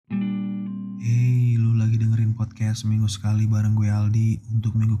podcast seminggu sekali bareng gue Aldi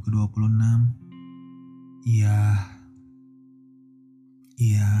untuk minggu ke-26. Iya,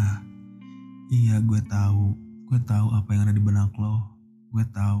 iya, iya gue tahu. Gue tahu apa yang ada di benak lo. Gue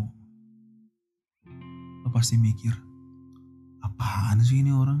tahu. Lo pasti mikir, apaan sih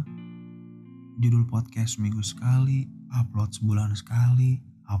ini orang? Judul podcast seminggu sekali, upload sebulan sekali,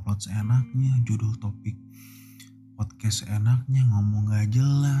 upload seenaknya, judul topik podcast seenaknya, ngomong gak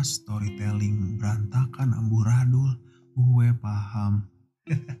jelas, storytelling berantakan, amburadul. Gue paham.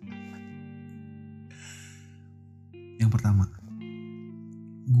 Yang pertama,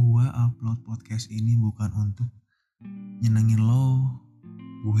 gue upload podcast ini bukan untuk nyenengin lo.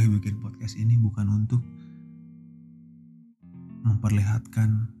 Gue bikin podcast ini bukan untuk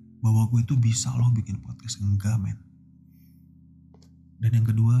memperlihatkan bahwa gue tuh bisa loh bikin podcast. Enggak, men. Dan yang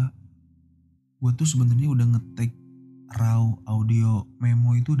kedua, gue tuh sebenarnya udah nge-take raw audio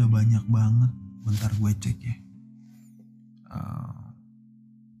memo itu udah banyak banget. Bentar gue cek ya.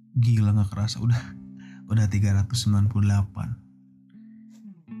 Gila gak kerasa udah 398.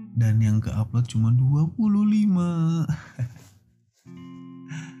 Dan yang ke-upload cuma 25.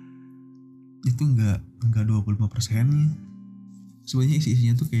 Itu enggak 25%-nya. Sebenarnya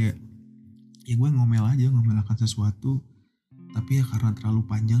isi-isinya tuh kayak ya gue ngomel akan sesuatu, tapi ya karena terlalu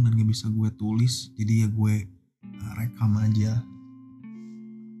panjang dan gak bisa gue tulis, jadi ya gue rekam aja.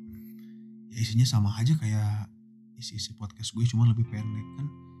 Ya isinya sama aja kayak isi-isi podcast gue, cuma lebih pendek kan.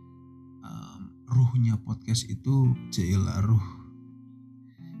 Ruhnya podcast itu ruh.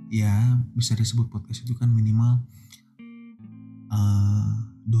 Ya bisa disebut podcast itu kan minimal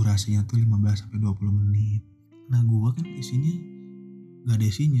durasinya tuh 15-20 menit. Nah gue kan isinya gak ada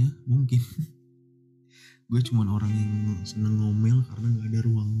isinya mungkin. Gue cuman orang yang seneng ngomel karena gak ada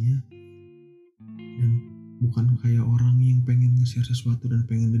ruangnya. Dan bukan kayak orang yang pengen nge-share sesuatu dan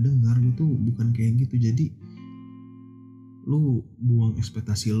pengen didengar. Gue tuh bukan kayak gitu. Jadi lu buang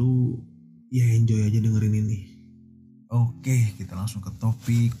ekspektasi lu, ya enjoy aja dengerin ini. Oke, kita langsung ke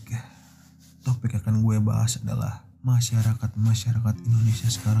topik. Topik akan gue bahas adalah masyarakat Indonesia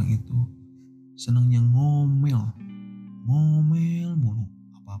sekarang itu senengnya ngomel mulu.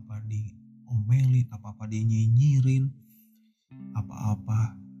 Apa-apa diomelin, apa-apa dinyinyirin,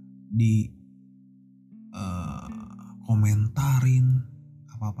 apa-apa di komentarin,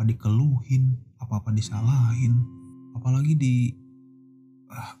 apa-apa dikeluhin, apa-apa disalahin. Apalagi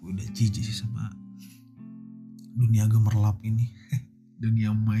gue udah jijik sih sama dunia gemerlap ini.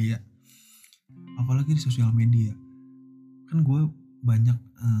 Dunia maya. Apalagi di sosial media. Kan gue banyak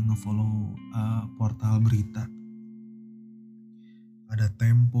ngefollow portal berita. Ada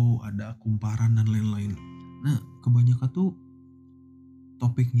Tempo, ada Kumparan dan lain-lain. Nah kebanyakan tuh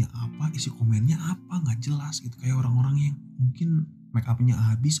topiknya apa, isi komennya apa, gak jelas gitu. Kayak orang-orang yang mungkin make upnya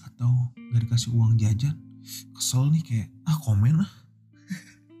habis atau gak dikasih uang jajan. Kesel nih kayak komen ah.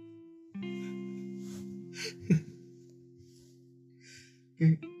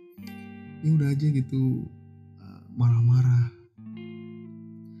 Kayak ya udah aja gitu, marah-marah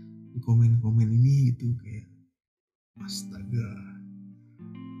di komen-komen ini gitu. Kayak astaga.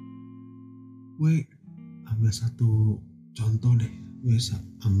 Gue ambil satu contoh deh.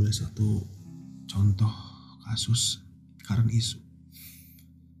 Contoh kasus current isu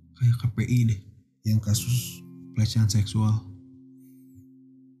kayak KPI deh, yang kasus pelecehan seksual.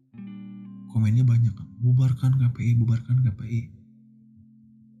 Komennya banyak, bubarkan KPI.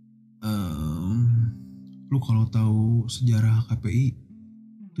 Lu kalau tahu sejarah KPI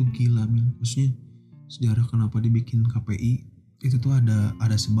tuh gila men. Maksudnya sejarah kenapa dibikin KPI itu tuh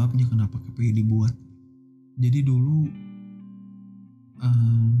ada sebabnya kenapa KPI dibuat. Jadi dulu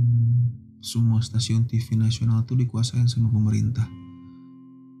semua stasiun TV nasional tuh dikuasain sama pemerintah.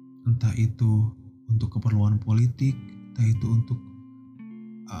 Entah itu untuk keperluan politik, entah itu untuk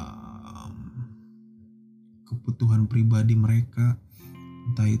kebutuhan pribadi mereka,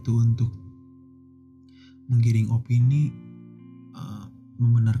 entah itu untuk menggiring opini,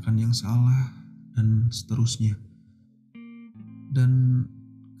 membenarkan yang salah, dan seterusnya. Dan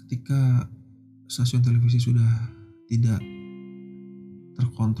ketika stasiun televisi sudah tidak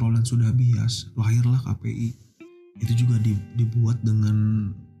terkontrol dan sudah bias, lahirlah KPI. Itu juga dibuat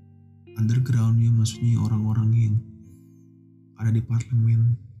dengan underground ya, maksudnya orang-orang yang ada di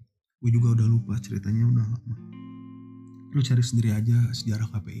parlemen. Gue juga udah lupa ceritanya, udah lama. Lu cari sendiri aja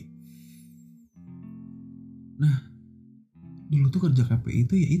sejarah KPI. Nah, dulu tuh kerja KPI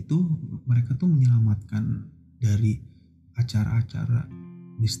itu mereka tuh menyelamatkan dari acara-acara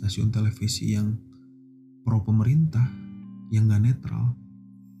di stasiun televisi yang pro pemerintah, yang gak netral.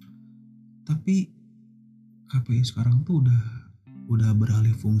 Tapi KPI sekarang tuh udah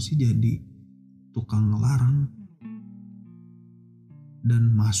beralih fungsi jadi tukang ngelarang.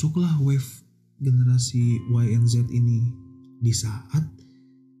 Dan masuklah wave generasi Y and Z ini di saat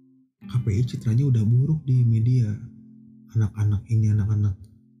KPI citranya udah buruk di media. Anak-anak ini anak-anak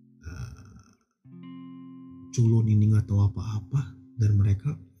culun ini nggak tahu apa-apa, dan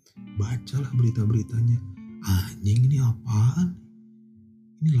mereka bacalah berita-beritanya. Anjing, ini apaan?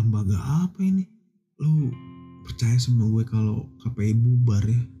 Ini lembaga apa ini? Lu percaya sama gue kalau KPI bubar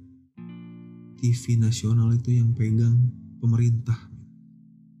ya? TV nasional itu yang pegang pemerintah.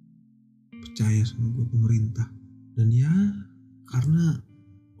 Percaya sama gue pemerintah. Dan ya karena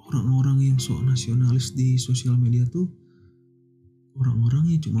orang-orang yang sok nasionalis di sosial media tuh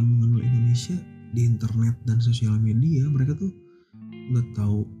orang-orang yang cuma mengenal Indonesia di internet dan sosial media. Mereka tuh nggak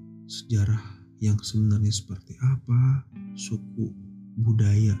tahu sejarah yang sebenarnya seperti apa, suku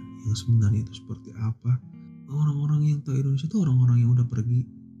budaya yang sebenarnya itu seperti apa. Orang-orang yang tahu Indonesia itu orang-orang yang udah pergi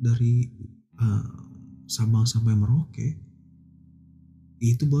dari Sabang sampai Merauke.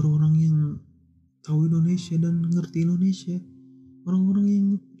 Itu baru orang yang tahu Indonesia dan ngerti Indonesia. Orang-orang yang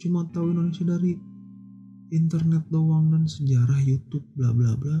cuma tahu Indonesia dari internet doang dan sejarah YouTube bla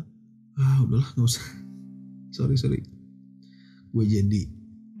bla bla. Udahlah, nggak usah. Sorry. Gue jadi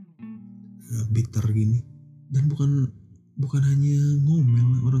bitter gini. Dan bukan hanya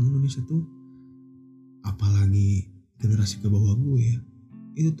ngomel orang Indonesia tuh, apalagi generasi ke bawah gue ya,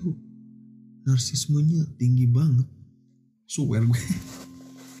 itu tuh narsismenya tinggi banget. Swear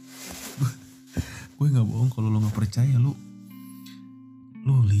gue nggak bohong kalau lo nggak percaya. Lo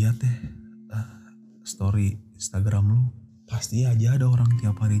lihat deh story Instagram lo, pasti aja ada orang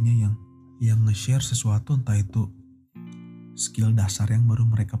tiap harinya yang nge-share sesuatu, entah itu skill dasar yang baru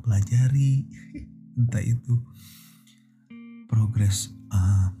mereka pelajari, entah itu progres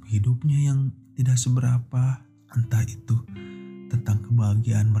hidupnya yang tidak seberapa, entah itu tentang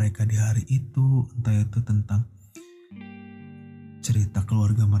kebahagiaan mereka di hari itu, entah itu tentang cerita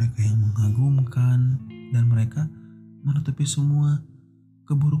keluarga mereka yang mengagumkan, dan mereka menutupi semua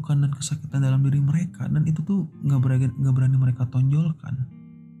keburukan dan kesakitan dalam diri mereka, dan itu tuh nggak berani mereka tonjolkan.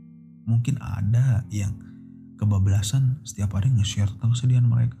 Mungkin ada yang kebablasan setiap hari nge-share tentang kesedihan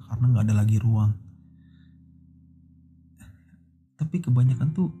mereka karena nggak ada lagi ruang. Tapi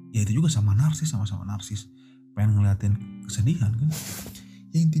kebanyakan tuh ya itu juga sama-sama narsis, pengen ngeliatin kesedihan kan.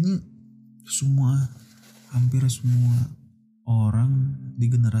 Ya intinya hampir semua orang di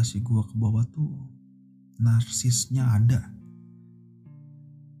generasi gua ke bawah tuh narsisnya ada.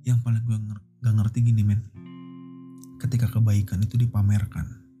 Yang paling gue gak ngerti gini men, ketika kebaikan itu dipamerkan.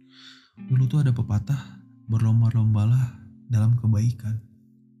 Dulu tuh ada pepatah, berlomba-lombalah dalam kebaikan.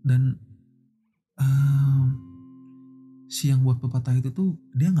 Dan si yang buat pepatah itu tuh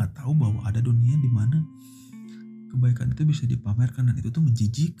dia gak tahu bahwa ada dunia di mana kebaikan itu bisa dipamerkan, dan itu tuh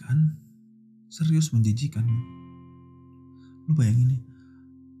menjijikan. Serius menjijikan. Lu bayangin nih,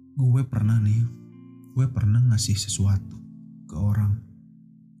 gue pernah ngasih sesuatu ke orang,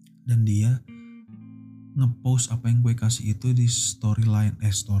 dan dia ngepost apa yang gue kasih itu di story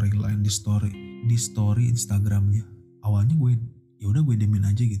Instagramnya. Awalnya gue demin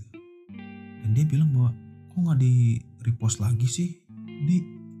aja gitu, dan dia bilang bahwa kok nggak di repost lagi sih.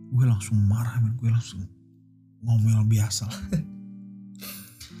 Gue langsung marah men, gue langsung ngomel biasa lah.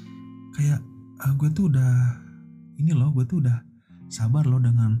 Kayak gue tuh udah sabar loh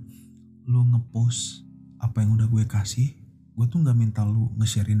dengan lu ngepost apa yang udah gue kasih. Gue tuh gak minta lu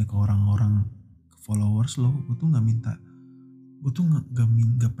nge-share ini ke orang-orang, ke followers lo. Gue tuh gak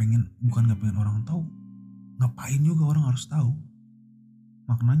pengen orang tahu. Ngapain juga orang harus tahu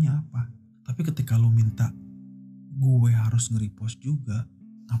maknanya apa. Tapi ketika lu minta gue harus nge-repost juga,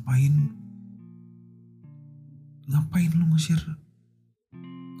 ngapain lu nge-share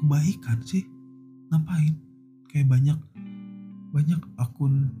kebaikan sih? Ngapain? Kayak banyak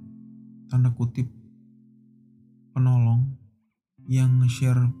akun tanda kutip penolong yang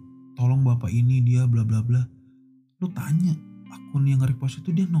nge-share tolong bapak ini dia bla bla bla. Lu tanya akun yang nge-repost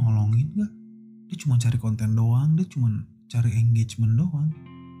itu dia nolongin gak? Dia cuma cari konten doang, dia cuma cari engagement doang.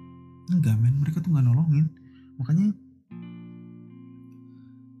 Enggak men, mereka tuh gak nolongin. Makanya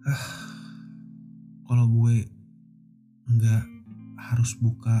kalau gue gak harus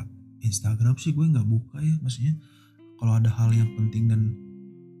buka Instagram sih gue gak buka ya. Maksudnya kalau ada hal yang penting dan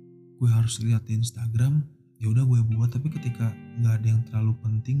gue harus lihat di Instagram, ya udah gue buat. Tapi ketika nggak ada yang terlalu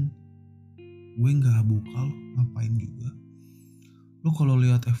penting, gue nggak buka loh. Ngapain juga? Lo kalau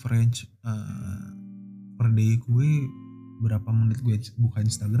lihat average per day gue berapa menit gue buka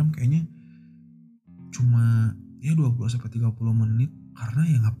Instagram, kayaknya cuma ya 20-30 menit. Karena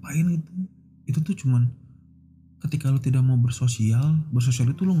ya ngapain gitu? Itu tuh cuman ketika lo tidak mau bersosial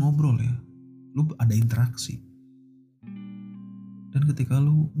itu lo ngobrol ya, lo ada interaksi. Dan ketika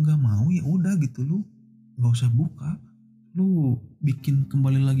lu nggak mau ya udah gitu, lu nggak usah buka, lu bikin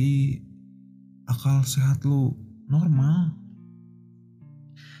kembali lagi akal sehat lu normal.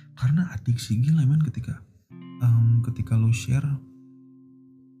 Karena adiksi gila men, ketika lu share,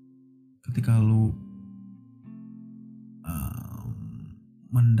 ketika lu em,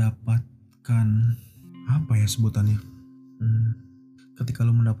 mendapatkan apa ya sebutannya, Hmm, ketika lu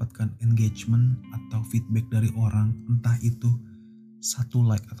mendapatkan engagement atau feedback dari orang, entah itu satu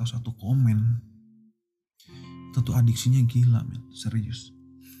like atau satu komen, itu tuh adiksinya gila men, serius.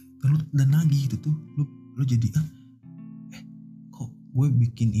 Dan lagi itu tuh lu jadi kok gue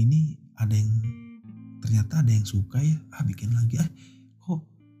bikin ini ada yang, ternyata ada yang suka ya, bikin lagi, kok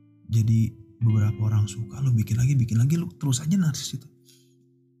jadi beberapa orang suka, lu bikin lagi, lu terus aja narsis itu.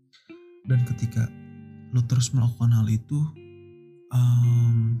 Dan ketika lu terus melakukan hal itu,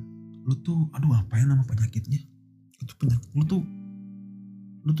 lu tuh aduh apa ya nama penyakitnya, itu penyakit lu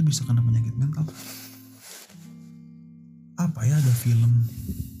tuh bisa kena penyakit mental. Apa ya, ada film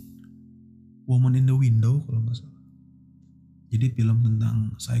Woman in the Window kalau nggak salah, jadi film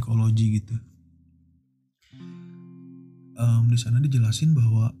tentang psikologi gitu. Di sana dijelasin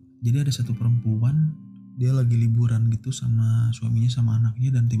bahwa jadi ada satu perempuan, dia lagi liburan gitu sama suaminya sama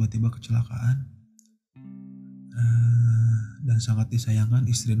anaknya, dan tiba-tiba kecelakaan. Dan sangat disayangkan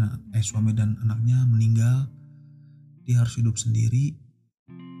suami dan anaknya meninggal. Dia harus hidup sendiri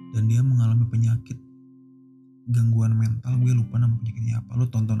dan dia mengalami penyakit gangguan mental. Gue lupa nama penyakitnya apa, lo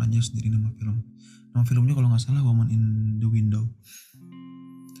tonton aja sendiri nama filmnya kalau nggak salah Woman in the Window.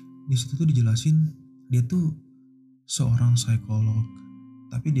 Di situ tuh dijelasin dia tuh seorang psikolog,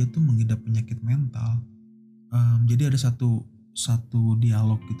 tapi dia tuh mengidap penyakit mental. Jadi ada satu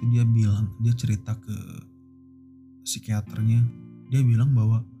dialog gitu, dia cerita ke psikiaternya, dia bilang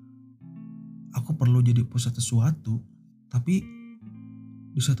bahwa aku perlu jadi pusat sesuatu, tapi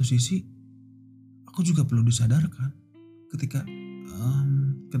di satu sisi aku juga perlu disadarkan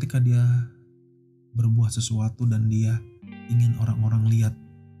ketika dia berbuat sesuatu dan dia ingin orang-orang lihat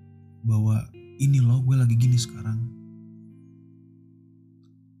bahwa ini loh gue lagi gini sekarang.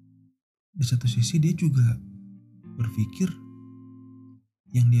 Di satu sisi dia juga berpikir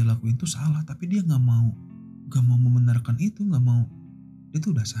yang dia lakuin itu salah, tapi dia nggak mau membenarkan itu, nggak mau. Dia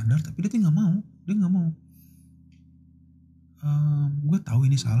tuh udah sadar tapi dia nggak mau. Gue tahu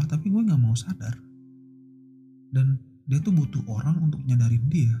ini salah tapi gue nggak mau sadar. Dan dia tuh butuh orang untuk nyadarin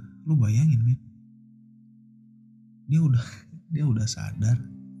dia. Lu bayangin men, dia udah sadar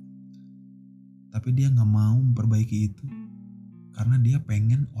tapi dia nggak mau memperbaiki itu karena dia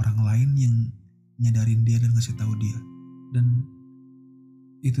pengen orang lain yang nyadarin dia dan ngasih tahu dia. Dan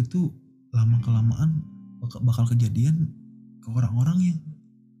itu tuh lama kelamaan bakal kejadian ke orang-orang yang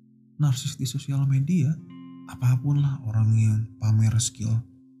narsis di sosial media. Apapun lah, orang yang pamer skill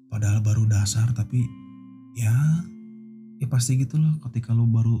padahal baru dasar, tapi ya pasti gitulah. Ketika lu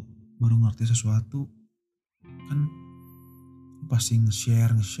baru ngerti sesuatu kan pasti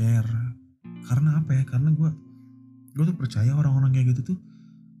nge-share. Karena apa ya, karena gue tuh percaya orang-orang kayak gitu tuh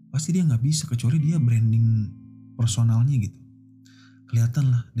pasti dia nggak bisa kecuali dia branding personalnya gitu.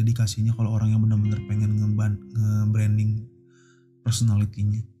 Kelihatan lah dedikasinya kalau orang yang benar-benar pengen nge-branding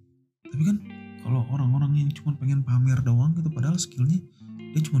personality-nya. Tapi kan kalau orang-orang yang cuma pengen pamer doang gitu, padahal skillnya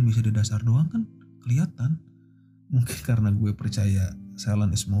dia cuma bisa di dasar doang, kan kelihatan. Mungkin karena gue percaya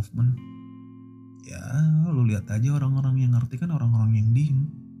silent is movement. Ya lu lihat aja orang-orang yang ngerti kan orang-orang yang diem.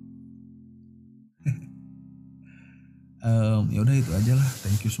 Ya udah itu aja lah.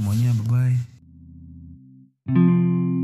 Thank you semuanya. Bye bye.